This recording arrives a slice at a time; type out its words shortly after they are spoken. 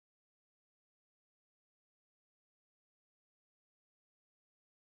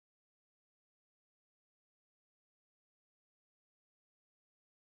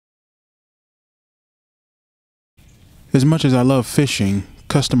As much as I love fishing,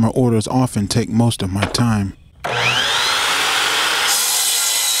 customer orders often take most of my time.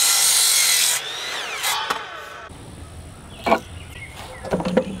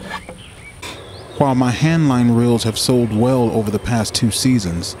 While my handline reels have sold well over the past 2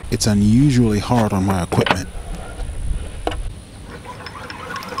 seasons, it's unusually hard on my equipment.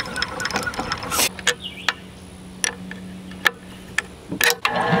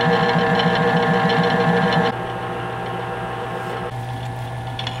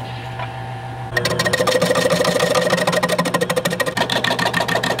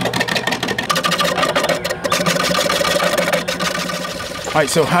 Alright,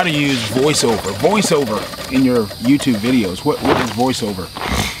 so how to use voiceover. Voiceover in your YouTube videos. What is voiceover?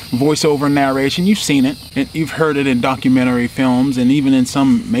 Voiceover narration, you've seen it. You've heard it in documentary films and even in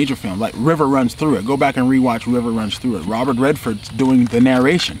some major films, like River Runs Through It. Go back and rewatch River Runs Through It. Robert Redford's doing the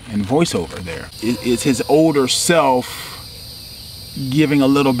narration and voiceover there. It's his older self giving a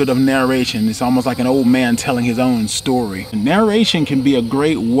little bit of narration. It's almost like an old man telling his own story. Narration can be a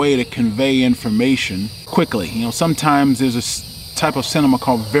great way to convey information quickly. You know, sometimes there's a type of cinema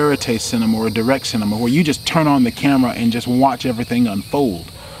called verite cinema or direct cinema where you just turn on the camera and just watch everything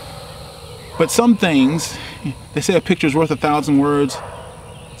unfold. But some things, they say a picture's worth 1,000 words.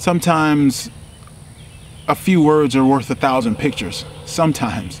 Sometimes a few words are worth 1,000 pictures.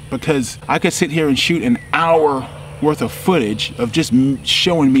 Sometimes, because I could sit here and shoot an hour worth of footage of just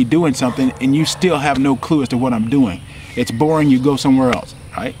showing me doing something and you still have no clue as to what I'm doing. It's boring, you go somewhere else,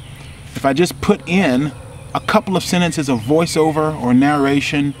 right? If I just put in a couple of sentences of voiceover or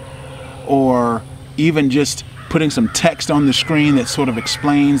narration, or even just putting some text on the screen that sort of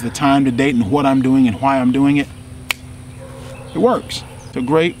explains the time to date and what I'm doing and why I'm doing it, it works. It's a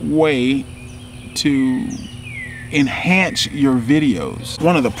great way to enhance your videos.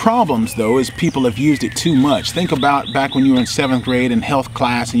 One of the problems though is people have used it too much. Think about back when you were in 7th grade in health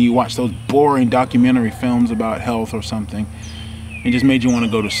class and you watched those boring documentary films about health or something. It just made you want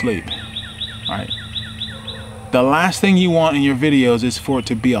to go to sleep, right? The last thing you want in your videos is for it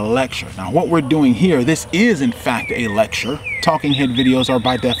to be a lecture. Now what we're doing here, this is in fact a lecture. Talking head videos are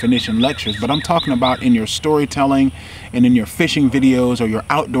by definition lectures, but I'm talking about in your storytelling and in your fishing videos or your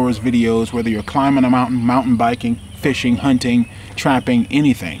outdoors videos, whether you're climbing a mountain, mountain biking, fishing, hunting, trapping,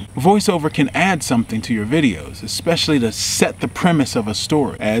 anything. Voiceover can add something to your videos, especially to set the premise of a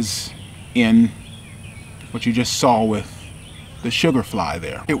story, as in what you just saw with the sugar fly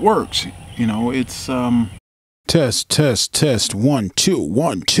there. It works, you know, it's Test, test, test. 1, 2,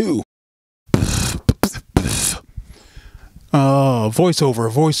 1, 2.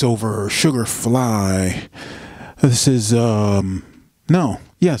 Voiceover, sugar fly. This is,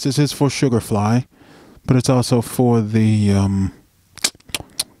 yes, this is for sugar fly, but it's also for the,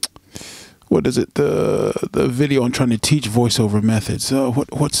 what is it? The video I'm trying to teach voiceover methods.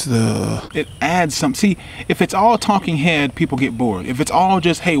 What's the... It adds some, see, if it's all talking head, people get bored. If it's all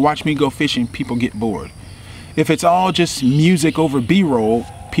just, hey, watch me go fishing, people get bored. If it's all just music over B-roll,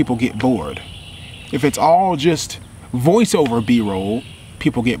 people get bored. If it's all just voiceover B-roll,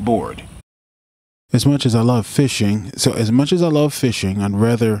 people get bored. As much as I love fishing, I'd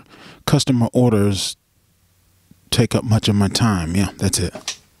rather customer orders take up much of my time. Yeah, that's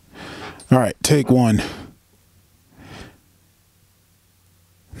it. All right, take 1.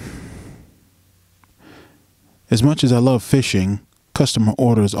 As much as I love fishing, customer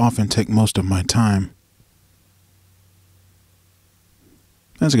orders often take most of my time.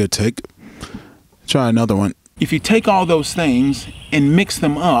 That's a good take. Try another one. If you take all those things and mix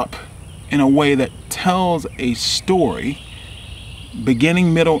them up in a way that tells a story,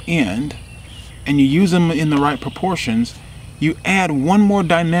 beginning, middle, end, and you use them in the right proportions, you add one more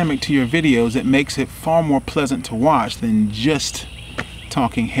dynamic to your videos that makes it far more pleasant to watch than just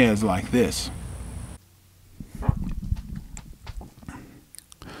talking heads like this.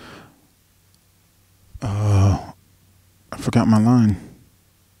 I forgot my line.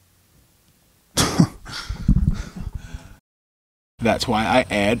 That's why I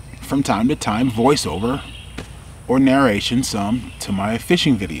add from time to time voiceover or narration some to my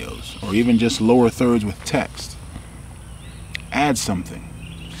fishing videos, or even just lower thirds with text. Add something.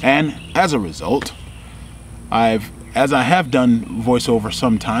 And as a result, as I have done voiceover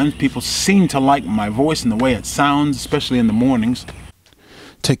sometimes, people seem to like my voice and the way it sounds, especially in the mornings.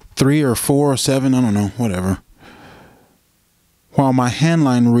 Take 3 or 4 or 7, I don't know, whatever. While my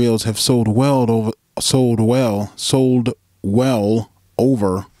handline reels have sold well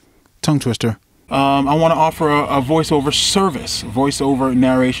over, tongue twister. I want to offer a voiceover service, voiceover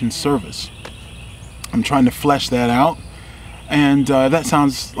narration service. I'm trying to flesh that out, And that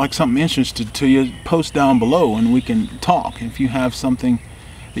sounds like something interesting to you, post down below and we can talk. If you have something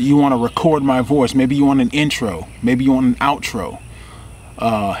that you want to record my voice, maybe you want an intro, maybe you want an outro,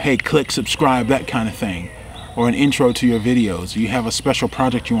 hey, click subscribe, that kind of thing, or an intro to your videos. You have a special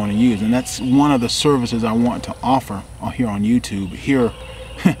project you want to use, and that's one of the services I want to offer here on YouTube, here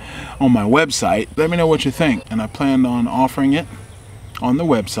on my website. Let me know what you think, and I plan on offering it on the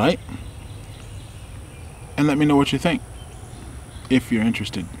website, and let me know what you think if you're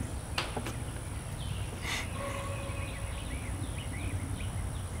interested.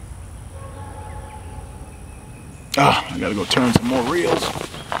 I gotta go turn some more reels.